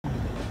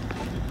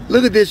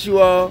Look at this, you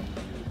all.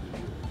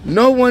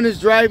 No one is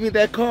driving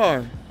that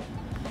car.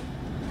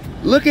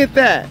 Look at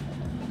that.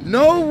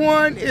 No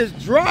one is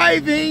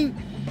driving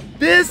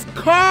this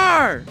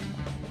car.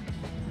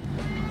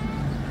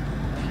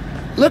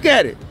 Look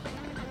at it.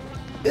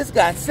 It's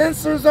got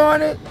sensors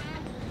on it.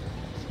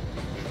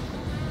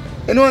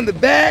 And on the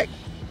back,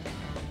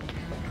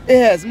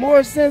 it has more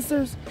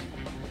sensors.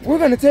 We're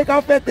gonna take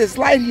off at this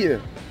light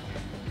here.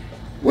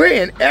 We're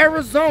in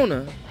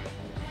Arizona,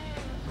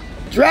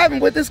 driving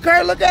with this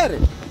car. Look at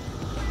it.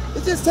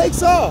 It just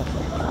takes off.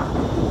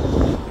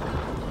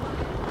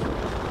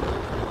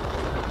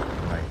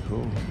 Like,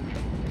 cool.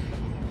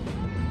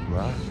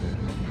 Rock.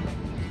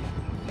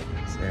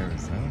 It's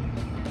Arizona.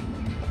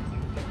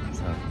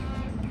 So,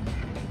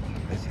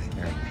 that's just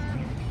Arizona.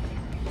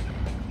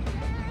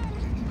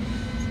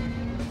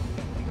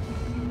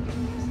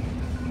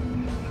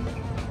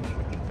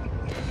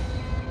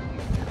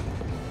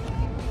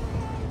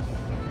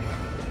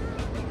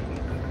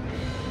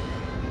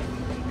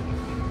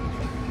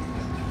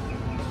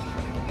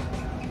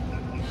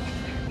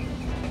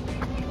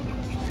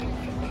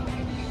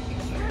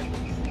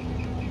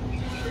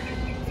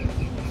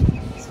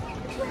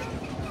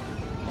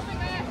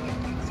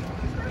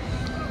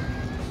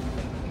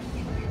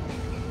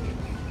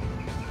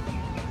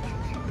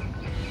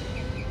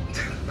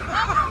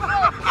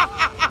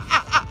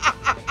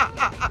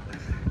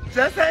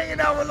 Just hanging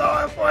out with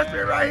law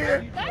enforcement right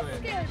here.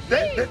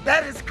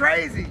 That is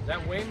crazy.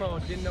 That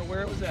Waymo didn't know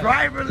where it was at.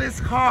 Driverless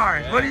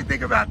cars. Yeah. What do you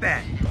think about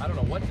that? I don't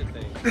know what to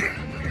think.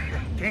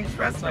 Can't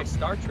trust them. It's like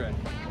Star Trek.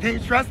 Can you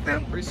trust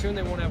them? Pretty soon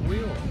they won't have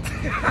wheels.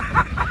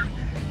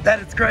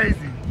 That is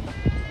crazy.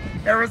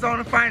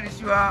 Arizona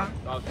finest, you all.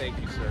 Oh, thank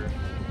you, sir.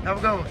 Have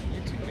a good one.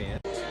 You too, man.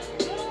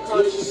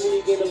 What you see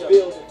in the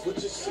building? What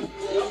you see?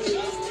 What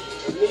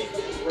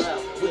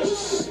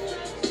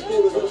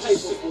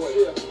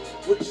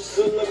you see?